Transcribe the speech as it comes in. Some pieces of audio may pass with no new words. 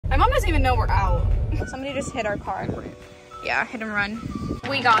mom doesn't even know we're out. Somebody just hit our car. Yeah, hit and run.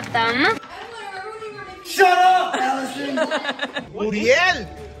 We got them. Shut up, Allison! Uriel,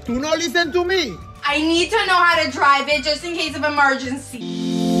 do not listen to me. I need to know how to drive it just in case of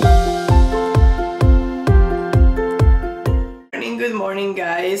emergency. Good morning,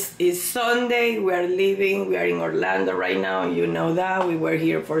 guys. It's Sunday. We are leaving. We are in Orlando right now. You know that. We were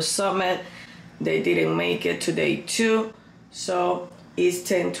here for Summit. They didn't make it to day 2. So it's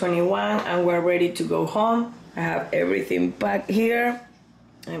 10:21 and we're ready to go home. I have everything back here.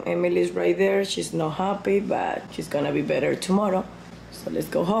 And Emily's right there. She's not happy, but she's gonna be better tomorrow. So let's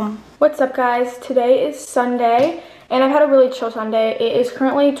go home. What's up, guys? Today is Sunday and I've had a really chill Sunday. It is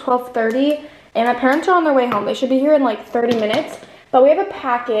currently 12:30 and my parents are on their way home. They should be here in like 30 minutes. But we have a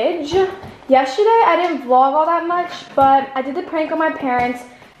package. Yesterday, I didn't vlog all that much, but I did the prank on my parents,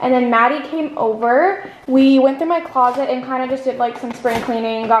 and then Maddie came over. We went through my closet and kind of just did like some spring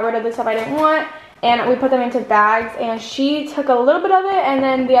cleaning, got rid of the stuff I didn't want, and we put them into bags, and she took a little bit of it, and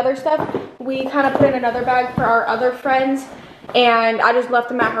then the other stuff, we kind of put in another bag for our other friends, and I just left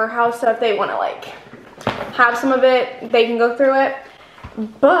them at her house, so if they want to like have some of it, they can go through it.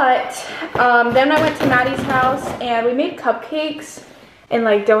 But then I went to Maddie's house and we made cupcakes and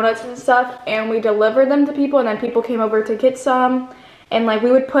like donuts and stuff, and we delivered them to people, and then people came over to get some, and like we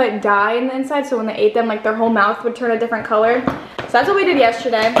would put dye in the inside so when they ate them, like their whole mouth would turn a different color. So that's what we did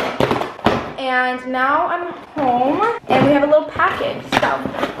yesterday. And now I'm home and we have a little package, so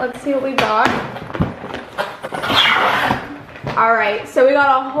let's see what we got. All right, so we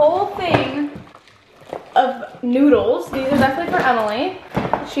got a whole thing of noodles. These are definitely for Emily.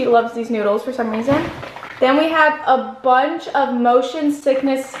 She loves these noodles for some reason. Then we have a bunch of motion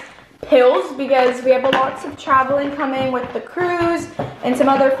sickness pills because we have lots of traveling coming with the cruise and some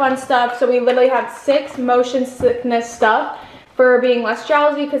other fun stuff. So we literally have 6 motion sickness stuff for being less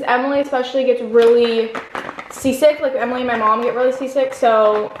drowsy, because Emily especially gets really seasick. Like Emily and my mom get really seasick.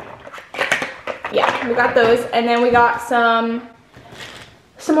 So yeah, we got those. And then we got some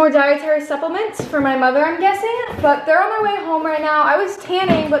more dietary supplements for my mother, I'm guessing, but they're on their way home right now. I was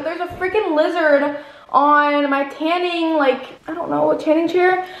tanning, but there's a freaking lizard on my tanning, like, I don't know, tanning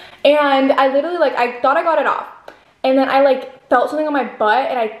chair, and I literally, like, I thought I got it off, and then I, like, felt something on my butt,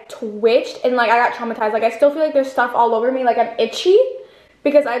 and I twitched, and, like, I got traumatized. Like, I still feel like there's stuff all over me, like, I'm itchy,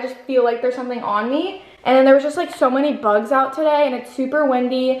 because I just feel like there's something on me, and then there was just, like, so many bugs out today, and it's super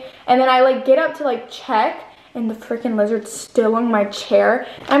windy, and then I, like, get up to, like, check, and the freaking lizard's still on my chair.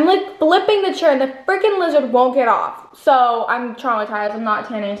 I'm like flipping the chair and the freaking lizard won't get off. So I'm traumatized. I'm not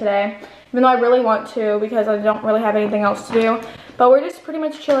tanning today, even though I really want to because I don't really have anything else to do. But we're just pretty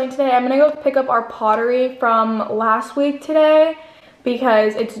much chilling today. I'm gonna go pick up our pottery from last week today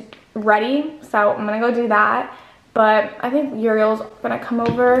because it's ready. So I'm gonna go do that. But I think Uriel's gonna come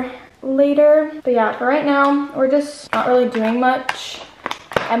over later. But yeah, for right now, we're just not really doing much.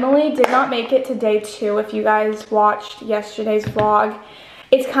 Emily did not make it to day 2 if you guys watched yesterday's vlog.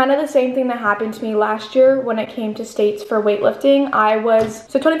 It's kind of the same thing that happened to me last year when it came to states for weightlifting.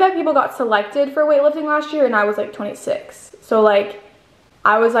 So 25 people got selected for weightlifting last year and I was like 26. So like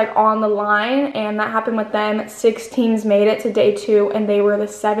I was like on the line, and that happened with them. 6 teams made it to day 2 and they were the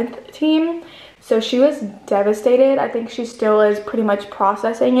 7th team. So she was devastated. I think she still is pretty much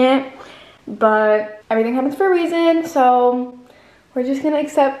processing it, but everything happens for a reason. So we're just gonna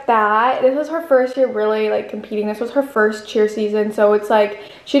accept that. This was her first year really like competing. This was her first cheer season. So it's like,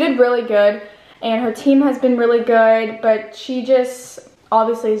 she did really good and her team has been really good, but she just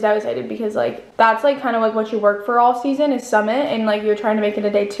obviously is devastated because like, that's like kind of like what you work for all season is Summit, and like you're trying to make it to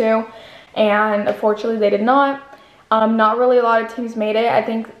day 2. And unfortunately they did not. Not really a lot of teams made it. I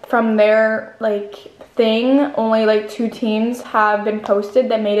think from their like thing, only like 2 teams have been posted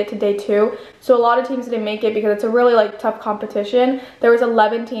that made it to day 2. So a lot of teams didn't make it because it's a really like tough competition. There was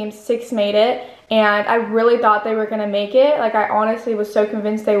 11 teams, 6 made it, and I really thought they were gonna make it. Like I honestly was so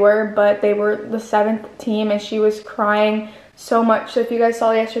convinced they were, but they were the 7th team and she was crying so much. So if you guys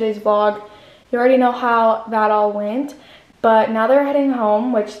saw yesterday's vlog, you already know how that all went. But now they're heading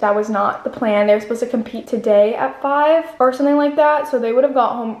home, which that was not the plan. They were supposed to compete today at 5 or something like that. So they would have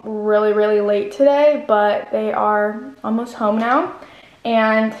got home really, really late today, but they are almost home now.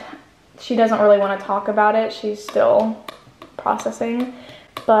 And she doesn't really want to talk about it. She's still processing.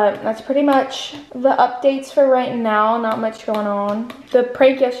 But that's pretty much the updates for right now. Not much going on. The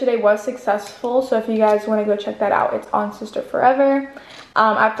prank yesterday was successful. So if you guys want to go check that out, it's on Sister Forever.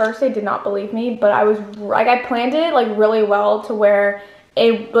 At first they did not believe me, but I was like, I planned it like really well to where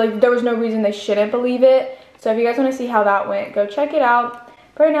it like there was no reason they shouldn't believe it. So if you guys want to see how that went, go check it out.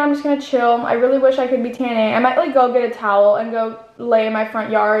 right now I'm just gonna chill. I really wish I could be tanning. I might like go get a towel and go lay in my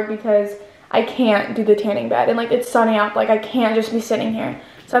front yard because I can't do the tanning bed. And like it's sunny out, like I can't just be sitting here.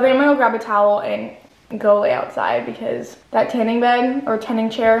 So I think I'm gonna go grab a towel and go lay outside because that tanning bed or tanning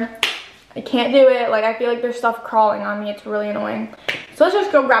chair, I can't do it. Like I feel like there's stuff crawling on me. It's really annoying. So let's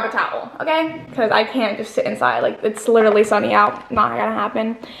just go grab a towel, okay? Because I can't just sit inside. Like it's literally sunny out. Not gonna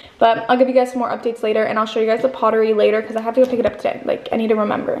happen. But I'll give you guys some more updates later and I'll show you guys the pottery later because I have to go pick it up today. Like I need to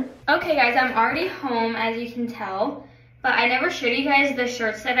remember. Okay guys, I'm already home as you can tell. But I never showed you guys the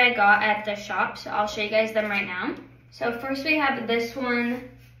shirts that I got at the shop. So I'll show you guys them right now. So first we have this one.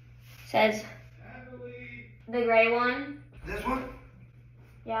 Says the gray one. This one?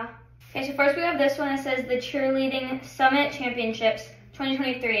 Yeah. Okay, so first we have this one. It says the Cheerleading Summit Championships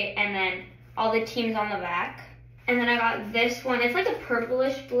 2023, and then all the teams on the back. And then I got this one. It's like a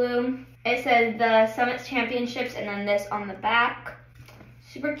purplish blue. It says the Summit Championships, and then this on the back.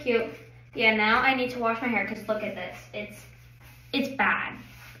 Super cute. Yeah, now I need to wash my hair because look at this. It's bad.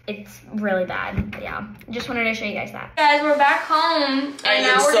 It's really bad. Yeah, just wanted to show you guys that. Guys, we're back home, and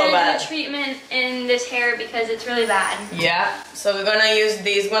now we're doing the treatment in this hair because it's really bad. Yeah, so we're gonna use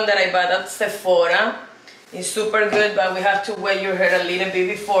this one that I bought at Sephora. It's super good, but we have to wet your hair a little bit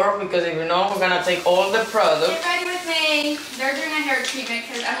before because if you know, we're gonna take all the product. Get ready with me. They're doing a hair treatment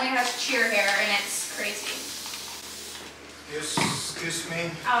because Emily has cheer hair and it's crazy. Excuse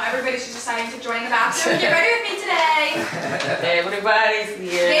me. Oh, everybody's just deciding to join the bathroom. Get ready with me today. Everybody's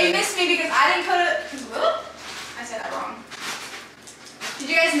here. They missed me because I didn't put it. I said that wrong. Did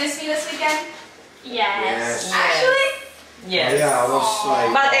you guys miss me this weekend? Yes. Actually? Yes. Yeah, I was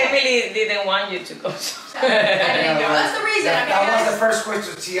like. But Emily didn't want you to go. So. I didn't go. That's the reason. Okay, That was guys. the first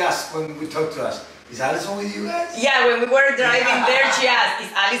question she asked when we talked to us. Is Allison with you guys? Yeah, when we were driving there, she asked,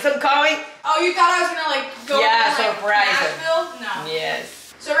 "Is Allison coming?" Oh, you thought I was gonna like go Yeah, to like surprise her. Nashville? No.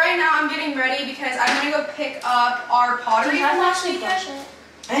 Yes. So right now I'm getting ready because I'm gonna go pick up our pottery Do you have from to last actually brush weekend.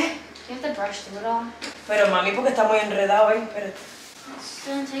 it? ¿Eh? Do you have to brush through it all? Pero mami, porque está muy enredado, ¿eh? Espérate. It's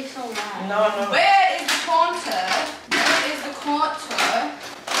gonna take so long. No, no. Where is the contour? Where is the contour?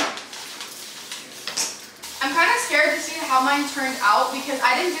 I'm kind of scared to see how mine turned out because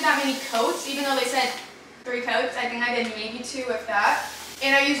I didn't do that many coats, even though they said 3 coats. I think I did maybe 2 if that.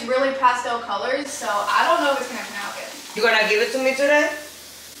 And I used really pastel colors, so I don't know if it's gonna turn out good. You gonna give it to me today?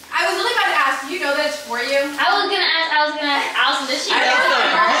 I was really about to ask, do you know that it's for you? Allison, does she I know? don't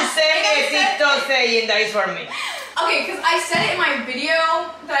know. You send me a I said- TikTok saying that is for me. Okay, because I said it in my video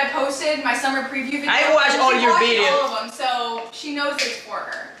that I posted, my summer preview video. I watched and all she your watched videos. all of them, so she knows it's for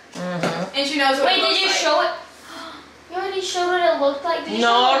her. And she knows what Wait, it looks did you like. show it? You already showed what it looked like? Did you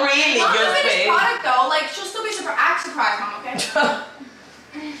show No, it? really, Not the just finished wait. product though, like she'll still be act surprised, Mom, okay?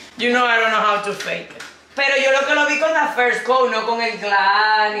 You know I don't know how to fake it. Pero yo lo que lo vi con la first coat, no con el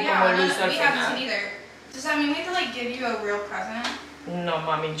glass ni como Yeah, lo hizo al we haven't final. seen either. Does that mean we have to like give you a real present? No,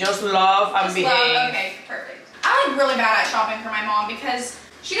 mommy, just love and Just behave. love, okay, perfect. I'm like really bad at shopping for my mom because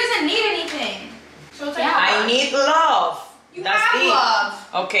she doesn't need anything. So it's like, Yeah. I need love. you That's have it.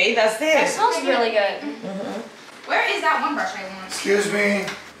 love. Okay, that's That it. smells really good. Where is that one brush I want? Excuse me.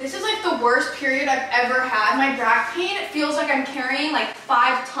 This is like the worst period I've ever had. My back pain, it feels like I'm carrying like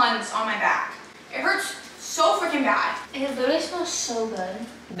 5 tons on my back. It hurts so freaking bad. It literally smells so good.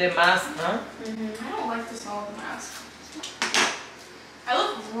 The mask, huh? I don't like the smell of the mask. I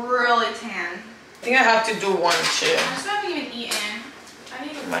look really tan. I think I have to do one too. I still haven't even eaten. I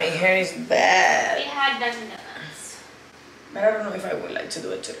need to. My hair is We bad. had Dunkin' Donuts. But I don't know if I would like to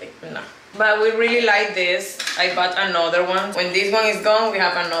do it today. No. But we really like this. I bought another one. When this one is gone, we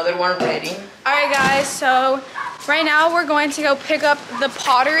have another one ready. Alright guys, so right now we're going to go pick up the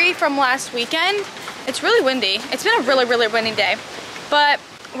pottery from last weekend. It's really windy. It's been a really, really windy day. But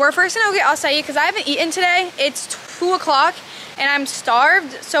we're first gonna go get acai because I haven't eaten today. It's 2 o'clock and I'm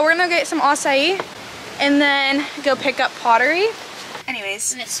starved. So we're gonna go get some acai and then go pick up pottery.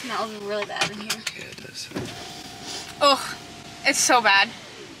 Anyways. And it smells really bad in here. Yeah, it does. Oh, it's so bad.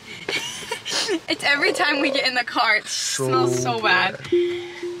 It's every time we get in the car, it smells so bad.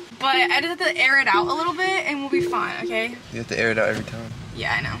 But I just have to air it out a little bit and we'll be fine, okay? You have to air it out every time.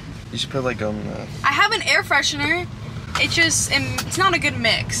 Yeah, I know. You should put like gum in that. I have an air freshener. It's not a good It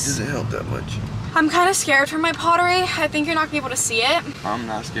mix. doesn't help that much. I'm kind of scared for my pottery. I think you're not gonna be able to see it. I'm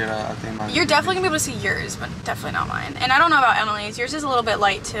not scared. I think mine. You're definitely gonna be able to see yours, but definitely not mine. And I don't know about Emily's. Yours is a little bit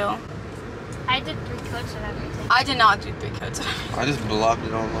light too. I did 3 coats of everything. I did not do 3 coats of everything. I just blocked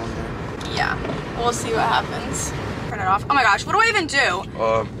it all on there. Yeah, we'll see what happens. Turn it off. Oh my gosh, what do I even do?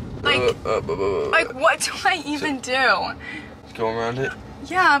 Like, what do I even do? Go around it.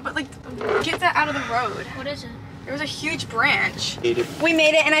 Yeah, but like, get that out of the road. What is it? There was a huge branch. We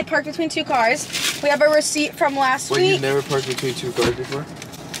made it and I parked between 2 cars. We have a receipt from last week. Wait, you've never parked between 2 cars before?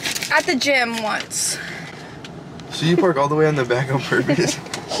 At the gym once. So you park all the way on the back on purpose?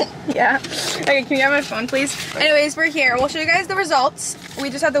 Yeah. Okay, can you have my phone, please? Anyways, we're here. We'll show you guys the results. We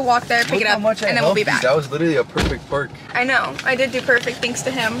just have to walk there, pick it up, and then we'll be back. That was literally a perfect park. I know. I did do perfect thanks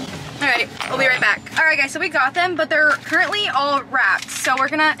to him. All right, we'll be right back. All right, guys, so we got them, but they're currently all wrapped. So we're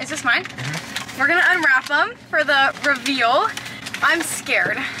gonna, is this mine? We're gonna unwrap them for the reveal. I'm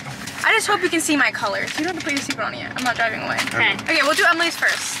scared. I just hope you can see my colors. You don't have to put your seatbelt on yet. I'm not driving away. Okay. Okay, we'll do Emily's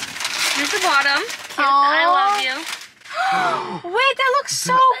first. Here's the bottom. I love you. Wait, that looks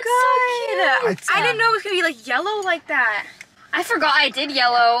so good. So I didn't know it was gonna be like yellow like that. I forgot I did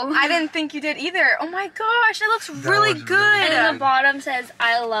yellow. I didn't think you did either. Oh my gosh, that looks really good. And then the bottom says,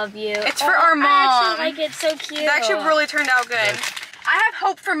 I love you. It's for our mom. I actually like it, so cute. That actually really turned out good. I have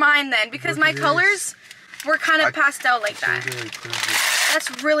hope for mine then, because my colors were kind of pastel like that.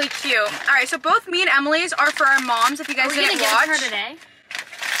 That's really cute. All right, so both me and Emily's are for our moms, if you guys didn't watch. Are we gonna give her today?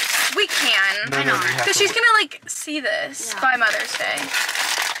 We can. Why not? Because she's gonna like see this by Mother's Day.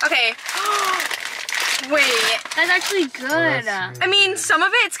 Okay. Wait. That's actually good. I mean, some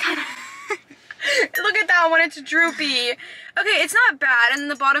of it's kind of... Look at that one, it's droopy. Okay, it's not bad. And then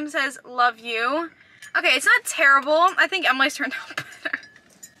the bottom says, love you. Okay, it's not terrible. I think Emily's turned out better.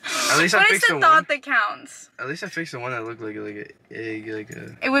 At least I fixed the one. But it's the thought that counts. At least I fixed the one that looked like an egg, like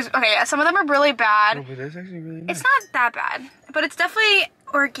a... It was, okay, yeah, some of them are really bad. Oh, but that's actually really nice. It's not that bad, but it's definitely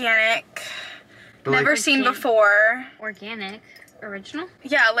organic. But Never seen before. Organic? Original?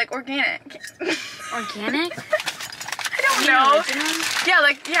 Yeah, like organic. Organic? I don't know. Original? Yeah,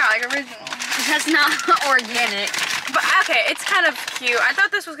 like original. That's not organic. But okay, it's kind of cute. I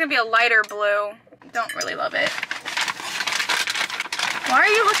thought this was gonna be a lighter blue. Don't really love it. Why are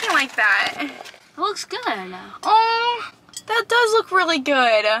you looking like that? It looks good. Oh, that does look really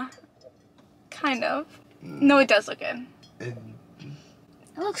good. Kind of. No, it does look good. It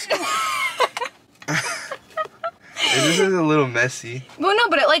looks good. This is a little messy. Well, no,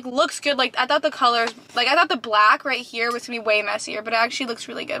 but it like looks good. Like I thought the colors, like I thought the black right here was gonna be way messier, but it actually looks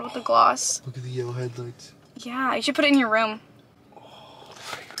really good with the gloss. Look at the yellow headlights. Yeah, you should put it in your room.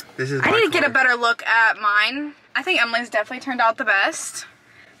 This is. I need to get a better look at mine. I think Emily's definitely turned out the best.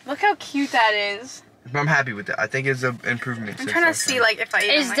 Look how cute that is. I'm happy with that. I think it's an improvement. I'm trying to see like if I.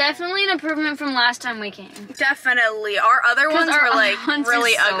 It's definitely an improvement from last time we came. Definitely. Our other ones were like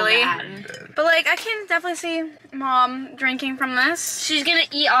really ugly. Bad. But like I can definitely see Mom drinking from this. She's gonna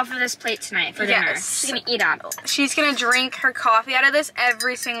eat off of this plate tonight for dinner. Yes. She's gonna eat out of it. She's gonna drink her coffee out of this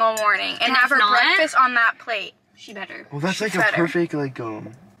every single morning and have her breakfast on that plate. She better. Well, that's like a perfect like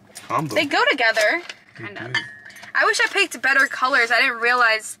combo. They go together, kind of. I wish I picked better colors. I didn't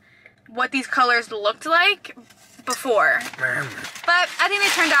realize what these colors looked like before. But I think they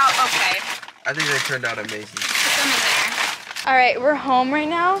turned out okay. I think they turned out amazing. Put them in there. All right, we're home right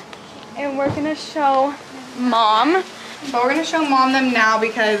now, and we're gonna show Mom. But we're gonna show Mom them now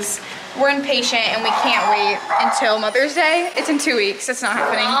because we're impatient and we can't wait until Mother's Day. It's in 2 weeks. It's not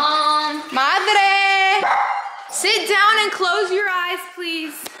happening. Madre! Sit down and close your eyes,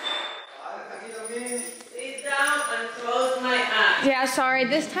 please. Sit down and close my eyes. Yeah, sorry.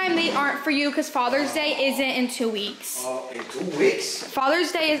 This time they aren't for you because Father's Day isn't in 2 weeks. Oh, in 2 weeks?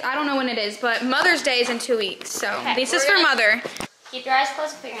 Father's Day is, I don't know when it is, but Mother's Day is in 2 weeks. So this is for Mother. Keep your eyes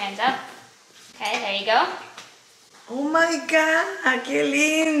closed and put your hands up. Okay, there you go. Oh my God, qué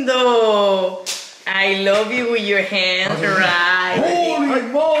lindo. I love you with your hands right. Holy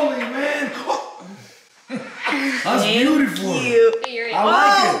moly, man. That's beautiful. I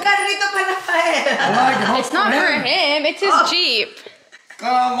like it. Carrito para Rafael. I like it. It's not for him. It's his Jeep.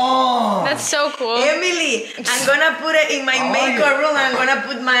 Come on. That's so cool. Emily, I'm gonna put it in my makeup room. I'm gonna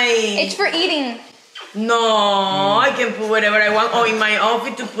put my... It's for eating. No, I can put whatever I want. Or in my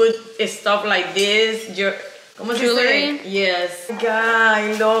outfit to put stuff like this. Jewelry? Yes. God,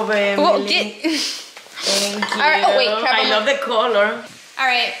 I love it, Emily. Oh, get... Thank you. All right, oh wait, I love the color. All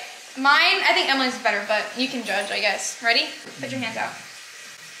right, mine, I think Emily's better, but you can judge, I guess. Ready? Put your hands out.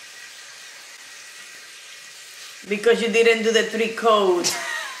 Because you didn't do the 3 coats.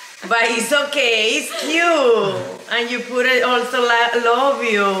 But it's okay, it's cute. And you put it also love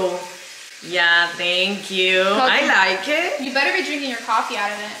you. Yeah, thank you. I like it. You better be drinking your coffee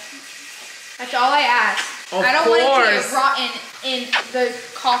out of it. That's all I ask. I don't want it to get rotten in the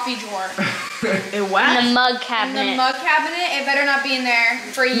coffee drawer. What? In the mug cabinet. In the mug cabinet, it better not be in there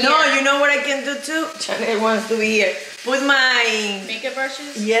for a year. No, you know what I can do too? Chanel wants to be here. put my makeup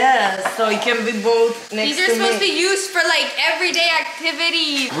brushes. Yes, so it can be both next These are to supposed to me. be used for like everyday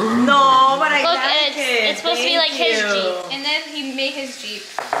activities. No, but I Look, like it. it's supposed to be like his Jeep. And then he made his Jeep.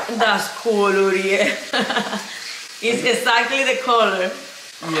 That's cool, Uriel. It's exactly the color.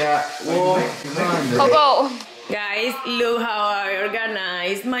 Yeah. Well, Coco. Guys, look how I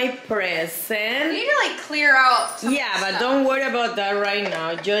organized my You present. need to like clear out some Yeah, but stuff. don't worry about that right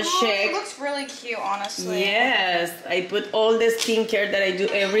now. Just Oh, check. it looks really cute, honestly. Yes, I put all the skincare that I do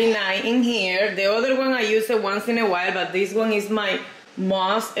every night in here. The other one I use it once in a while, but this one is my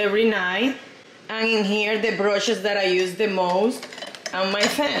must every night. And in here, the brushes that I use the most and my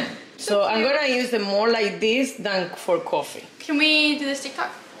fan. So I'm gonna use them more like this than for coffee. Can we do this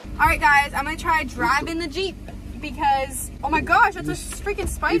TikTok? All right, guys, I'm gonna try driving the Jeep because, oh my gosh, that's a freaking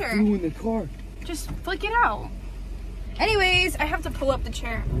spider. It flew in the car. Just flick it out. Anyways, I have to pull up the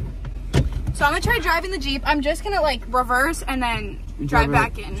chair. So I'm gonna try driving the Jeep. I'm just gonna like reverse and then drive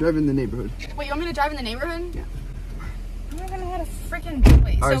back in. Drive in the neighborhood. Wait, you want me to drive in the neighborhood? Yeah. I'm not gonna have a freaking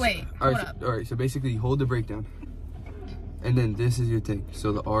wait. So wait, hold up. Alright, so basically you hold the brake down. And then this is your thing.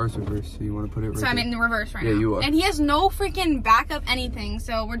 So the R is reverse. So you want to put it right So I'm there. in the reverse right now. Yeah, you are. And he has no freaking backup anything.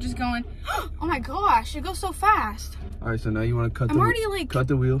 So we're just going. Oh my gosh, it goes so fast. Alright, so now you want to cut I'm already like. cut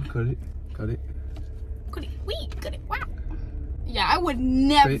the wheel. Cut it. Cut it. Cut it. Wow. Yeah, I would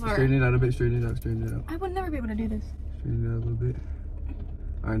never. Straighten it out a bit. Straighten it out. Straighten it out. I would never be able to do this. Straighten it out a little bit.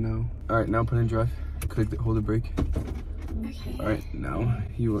 I know. Alright, now put in drive. Hold the brake. Okay. Alright, now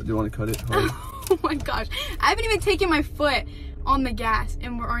you want to cut it hard. Oh my gosh. I haven't even taken my foot on the gas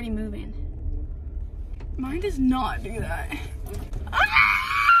and we're already moving. Mine does not do that.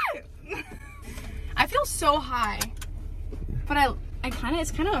 Ah! I feel so high. But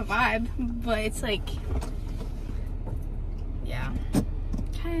it's kind of a vibe, but it's like, yeah.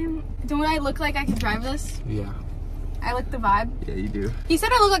 Okay. Don't I look like I could drive this? Yeah. I like the vibe. Yeah, you do. He said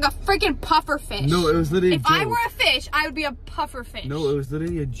I look like a freaking puffer fish. No, it was literally a If joke. I were a fish, I would be a puffer fish. No, it was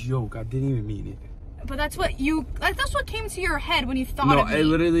literally a joke. I didn't even mean it. But that's what came to your head when you thought No, of me.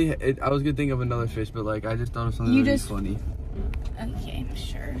 I was gonna think of another fish, but like I just thought of something You really just- funny. Okay,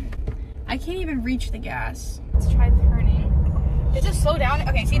 sure. I can't even reach the gas. Let's try turning. Does it slow down?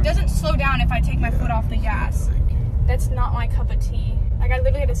 Okay, see, it doesn't slow down if I take my foot off the gas. That's not my cup of tea. Like, I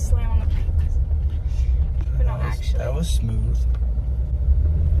literally had to slam on the brakes. But not actually. That was smooth.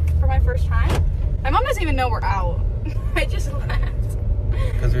 For my first time? My mom doesn't even know we're out. I just left.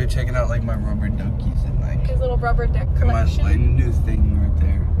 Because we were checking out like my rubber duckies and like His little rubber duck my collection. like, new thing right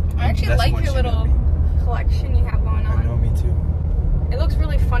there. I actually That's like what your she got little me. collection you have going I know, on. me too. It looks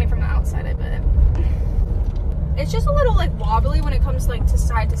really funny from the outside, I bet. It's just a little like wobbly when it comes like to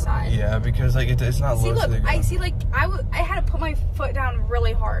side. Yeah, because like it's not See, low look, to the ground. I see like I had to put my foot down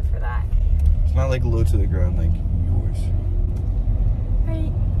really hard for that. It's not like low to the ground like yours.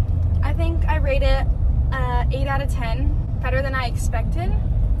 Right. I think I rate it 8 out of 10, better than I expected.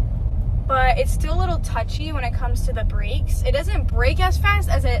 But it's still a little touchy when it comes to the brakes. It doesn't brake as fast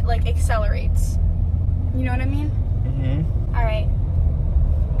as it like accelerates. You know what I mean? Mm-hmm. All right.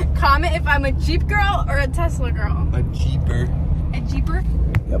 Comment if I'm a Jeep girl or a Tesla girl. A Jeeper. A Jeeper?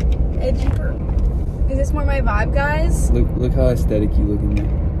 Yep. A Jeeper. Is this more my vibe, guys? Look how aesthetic you look in there.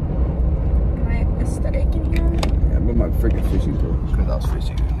 Am I aesthetic in here? Yeah, but my freaking fishing pole. Because I was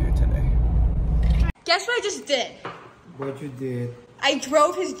fishing earlier today. Guess what I just did? What you did? I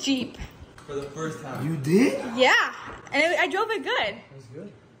drove his Jeep. For the first time. You did? Yeah, and I drove it good. That was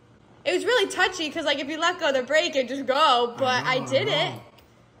good. It was really touchy because like if you let go of the brake, it'd just go. But I did it.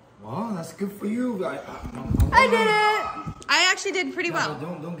 Well, that's good for you. I did it. I actually did pretty well.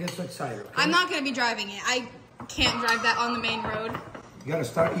 Don't get so excited. Okay? I'm not gonna be driving it. I can't drive that on the main road. You gotta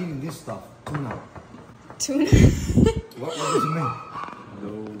start eating this stuff. Tuna. Tuna. What does it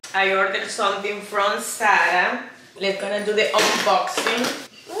mean? I ordered something from Sarah. Let's gonna do the unboxing.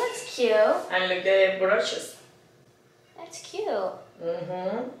 Oh, that's cute. And look at the brushes. That's cute.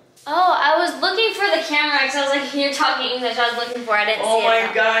 Mm-hmm. Oh, I was looking for the camera because I was like, you're talking English. I was looking for it. I didn't see it. Oh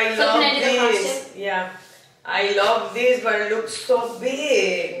my god, I So love can I do the this. costume? Yeah. I love this, but it looks so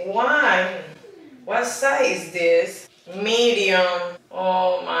big. Why? What size is this? Medium.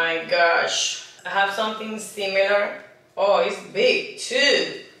 Oh my gosh. I have something similar. Oh, it's big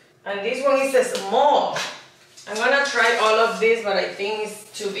too. And this one is a small. I'm gonna try all of this, but I think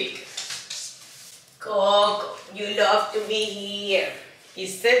it's too big. Coco, you love to be here.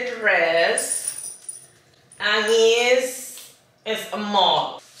 It's a dress and it's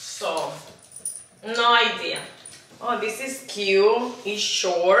small, so no idea. Oh, this is cute. It's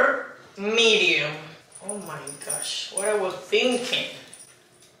short, medium. Oh my gosh, what I was thinking.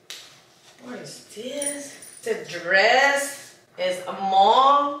 What is this? The dress is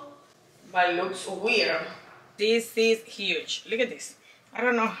small, but looks weird. This is huge. Look at this. I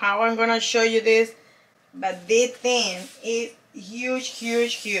don't know how I'm gonna show you this, but this thing is huge,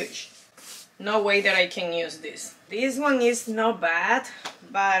 huge, huge. No way that I can use this. This one is not bad,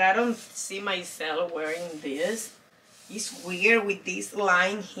 but I don't see myself wearing this. It's weird with this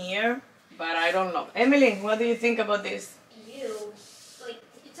line here, but I don't know. Emily, what do you think about this? Like,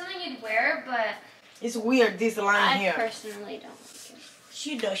 it's something you'd wear, but It's weird, this line here. I personally don't like it.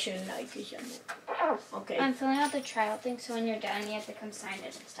 She doesn't like it. Okay. I'm filling out the trial thing, so when you're done, you have to come sign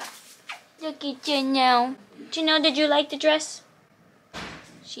it and stuff. Look at Janelle. Janelle, did you like the dress?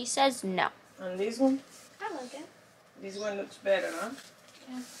 She says no. And this one? I like it. This one looks better, huh?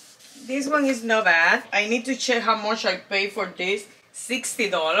 Yeah. This one is not bad. I need to check how much I pay for this.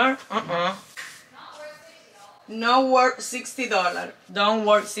 $60. Not worth $60. Don't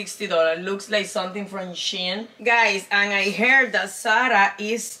worth $60. Looks like something from Shein. Guys, and I heard that Zara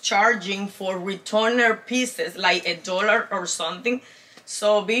is charging for returner pieces like $1 or something.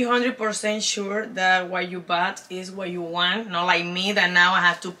 So be 100% sure that what you bought is what you want. Not like me that now I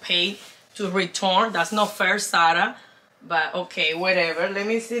have to pay to return. That's not fair, Zara. But okay, whatever. Let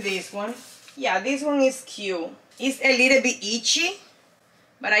me see this one. Yeah, this one is cute. It's a little bit itchy,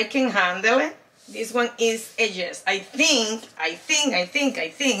 but I can handle it. This one is a yes. I think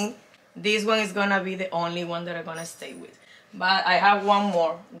this one is gonna be the only one that I'm gonna stay with. But I have one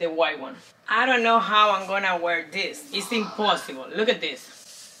more, the white one. I don't know how I'm gonna wear this. It's impossible. Look at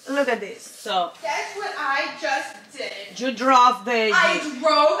this. Look at this. So Guess what I just did? you drove the Jeep. I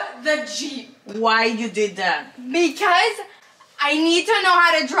drove the Jeep. Why you did that? Because I need to know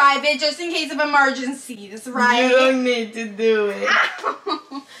how to drive it just in case of emergencies, right? You don't need to do it.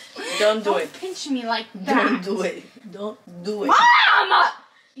 Don't do it. Pinch me like that. Don't do it. Don't do it. Mom!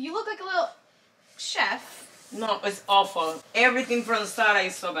 You look like a little chef. No, it's awful. Everything from Zara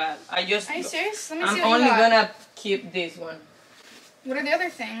is so bad. Are you serious? Let me see I'm what you only got. gonna keep this one. What are the other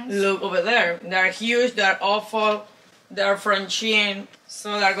things? Look over there. They're huge. They're awful. They're from Shein.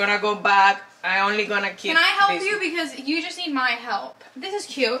 So they're gonna go back. I'm only gonna keep. Can I help this you? one. Because you just need my help. This is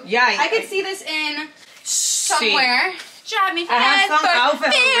cute. Yeah, I could see this in somewhere. Drive me I have some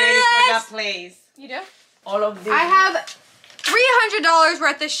outfits already for that place. You do? All of these. I have $300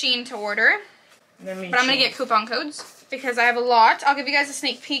 worth of Shein to order. Let me But I'm going to check. get coupon codes because I have a lot. I'll give you guys a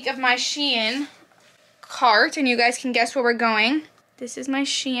sneak peek of my Shein cart and you guys can guess where we're going. This is my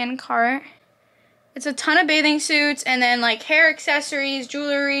Shein cart. It's a ton of bathing suits and then like hair accessories,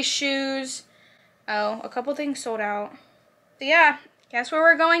 jewelry, shoes. Oh, a couple things sold out. But yeah, guess where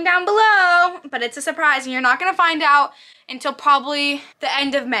we're going down below. But it's a surprise and you're not going to find out until probably the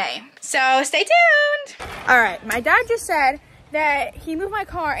end of May. So stay tuned. All right, my dad just said that he moved my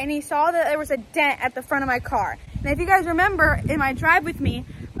car and he saw that there was a dent at the front of my car. And if you guys remember, in my drive with me,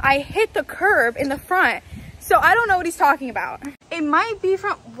 I hit the curb in the front. So I don't know what he's talking about. It might be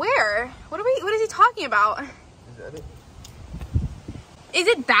from where? What is he talking about? Is that it? Is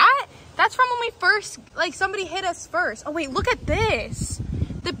it that? That's from when we first, like somebody hit us first. Oh wait, look at this.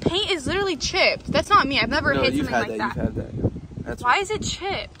 The paint is literally chipped. That's not me. I've never hit something like that. You've had that. That's Why is it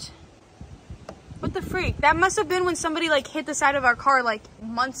chipped? What the freak? That must have been when somebody like hit the side of our car like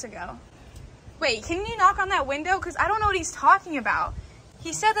months ago. Wait, can you knock on that window? Because I don't know what he's talking about.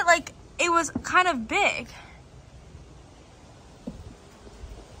 He said that like it was kind of big.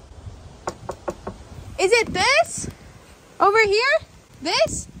 Is it this? Over here?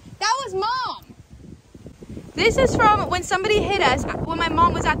 This? That was Mom. This is from when somebody hit us when my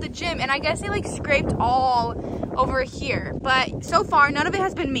mom was at the gym, and I guess they like scraped all over here. But so far, none of it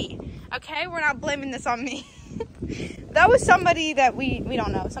has been me. Okay, we're not blaming this on me. That was somebody that we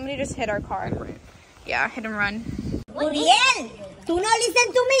don't know. Somebody just hit our car. Yeah, hit and run. Uriel, do not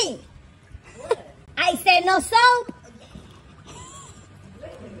listen to me. I said no soap.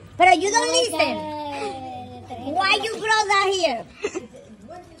 But you don't listen. Why you brought that here?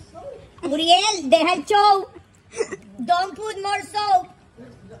 Uriel, deja el show. Don't put more soap.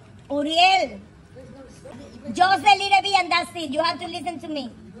 Uriel. Just a little bit and that's it. You have to listen to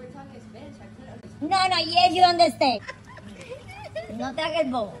me. No, yes, you understand. No te hagas el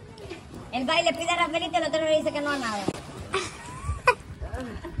bobo. Él va y le pide a Rafaelito y el otro le dice que no a nada.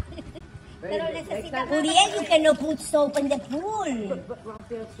 Pero necesita... Uriel, you cannot put soap in the pool.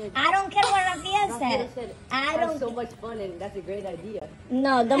 I don't care what Rafael said. I don't... So much fun and that's a great idea.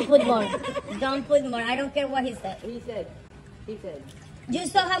 No, don't put more. Don't put more. I don't care what he said. He said. You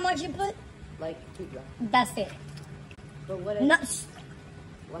saw how much you put? Like 2 drops. That's it. But what if... No,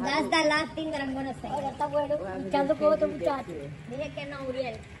 that's the last thing that I'm gonna say. Ahora está bueno. Echando con otro muchacho. Dije que no,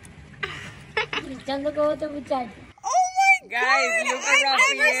 Uriel. Luchando con otro muchacho. Oh my God! Guys, look at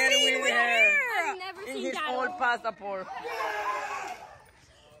Rafael with her. I've never In seen his that. old passport.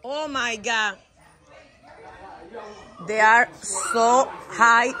 Oh my God. They are so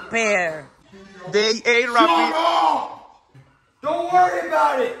high pair. They ate Rafael. Don't worry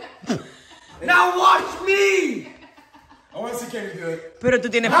about it. Now watch me. I want to see Kenny do it. Pero tú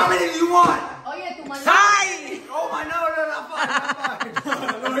tienes... How many do you want? Oye, tu mano. Five! Oh my, no, fine.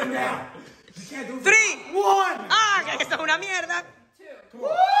 Look at now. You can't do it. 3! 1. Ah, que esto es una mierda.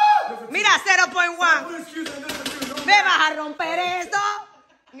 Mira, 0.1. Me vas a romper esto.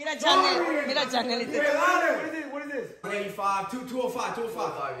 Mira, Chanel. Mira, Chanel. What is this? What is this? 185, 205,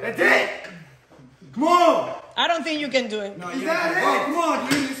 205. That's it. Come on. I don't think you can do it. No, is that it? Come on,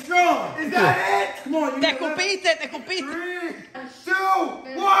 dude. You're strong. Is that it? Come on. Te escupiste, te escupiste. 3, 2,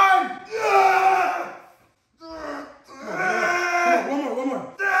 1. One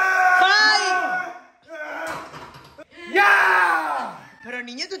more. 5. Yeah! Pero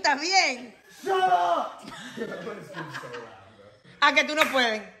niño, tú estás bien. Shut up! A que tú no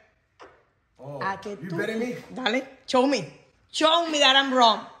puedes. A que You tú. betting me? Dale, show me. Show me that I'm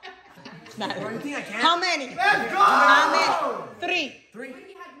wrong. Dale. You think I can? How many? Let's go! How many? 3.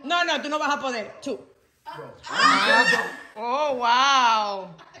 No, tú no vas a poder. 2. Oh, wow.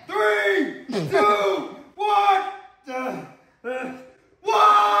 3, 2, 1. 1,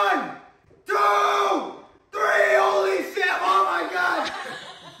 2, 3. Holy shit! Oh my god!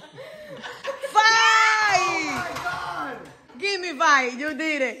 5. Oh my god! Give me 5. You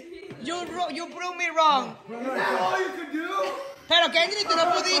did it. You proved me wrong. Is that all you could do? Pero Kendrick, tú no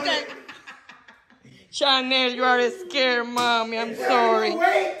pudiste. Chanel, you are scared, mommy. I'm sorry.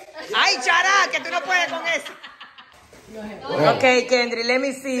 Wait! Ay, Chara, que tú no puedes con eso. Okay, Kendrick, let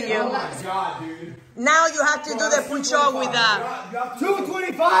me see you. Oh my god, dude. Now you have to do the push-up with that.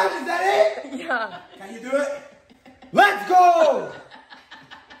 225, is that it? Yeah. Can you do it? Let's go!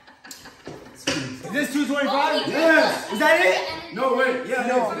 Is this 225? Yes. Is that it? No, wait. Yeah,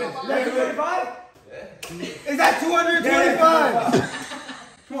 no. Is that 225? Is that 225?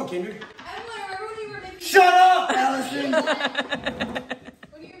 Come on, Kendrick. I don't know, remember when you were making. Shut up, Allison!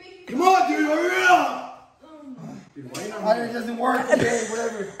 When you were making. Come on, dude, hurry up! Dude, why you not? It doesn't work. Okay,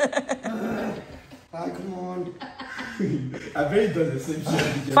 whatever. Come on. I bet he does the same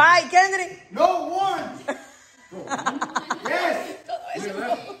shit. 5, Kendrick. No, 1. Yes.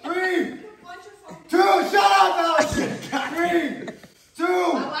 3, 2. Shut up, Allison. 3, 2,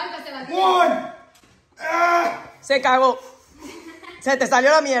 1. Se cagó. Se te salió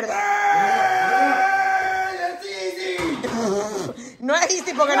la mierda. That's easy. No es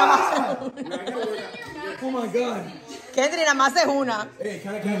easy porque nada más. Oh my god. Kendrick, nada más es una. Hey,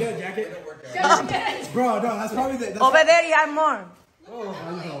 can I get a jacket? Bro, no, that's probably the. That's Over there you have more. Oh, I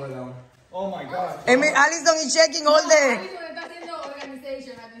just don't wear that one. Oh my god. Allison is checking all the... Está haciendo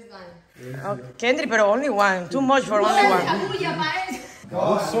organization at this time. Oh, Kendrick, pero only one. Too much for only one.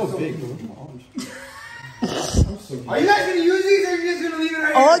 Oh, it's so big. Are you guys gonna use these or are you just gonna leave it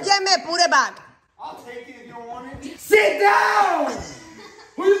right here? Óyeme, put it back. I'll take it if you don't want it. Sit down!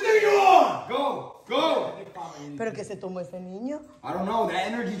 Who you think you are? Go, go. Pero que se tomó ese niño. I don't know, that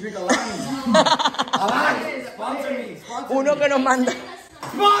energy drink Alani. Alani, sponsor me. Sponsor Uno que nos manda.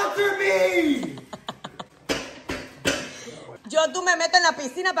 Sponsor me! Tú me meto en la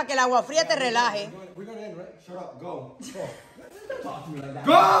piscina para que el agua fría te relaje. We're gonna end, right? Shut up, go. Go. Talk to me like that.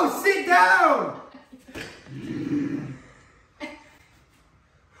 Go, sit down!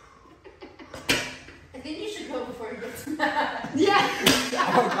 I think you should go before you get to that. Yeah.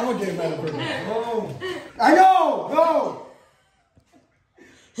 I'm gonna get mad at her. Go. I know, go!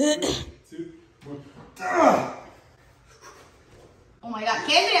 2, 1. Oh my god,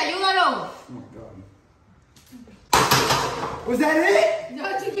 Kendrick, ayúdalo. Oh my god. Was that it? No,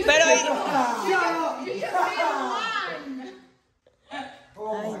 I think you Pero... You just made one.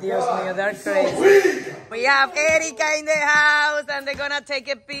 Ay, Dios mío, they're crazy. We have Erika in the house and they're gonna take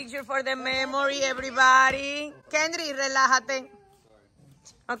a picture for the memory, everybody. Kendrick, relájate.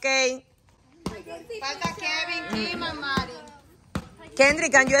 Okay. Falta Kevin, Kim, and Mari.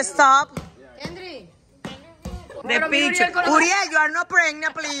 Kendrick, can you stop Kendrick. the picture? Uriel, you are not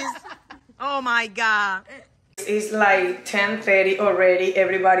pregnant, please. Oh my God. It's like 10:30 already.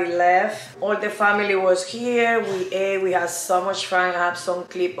 Everybody left. All the family was here. We ate. We had so much fun. I have some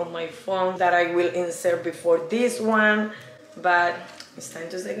clip on my phone that I will insert before this one. But it's time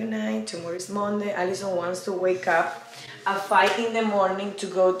to say goodnight. Tomorrow is Monday. Allison wants to wake up at 5 in the morning to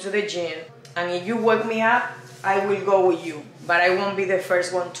go to the gym. And if you wake me up, I will go with you. But I won't be the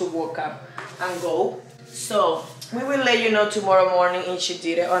first one to wake up and go. So we will let you know tomorrow morning if she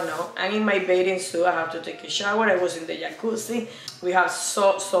did it or no. I'm in my bathing suit. I have to take a shower. I was in the jacuzzi. We have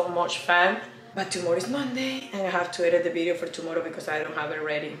so much fun. But tomorrow is Monday and I have to edit the video for tomorrow because I don't have it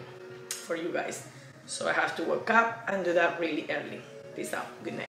ready for you guys. So I have to wake up and do that really early. Peace out. Good night.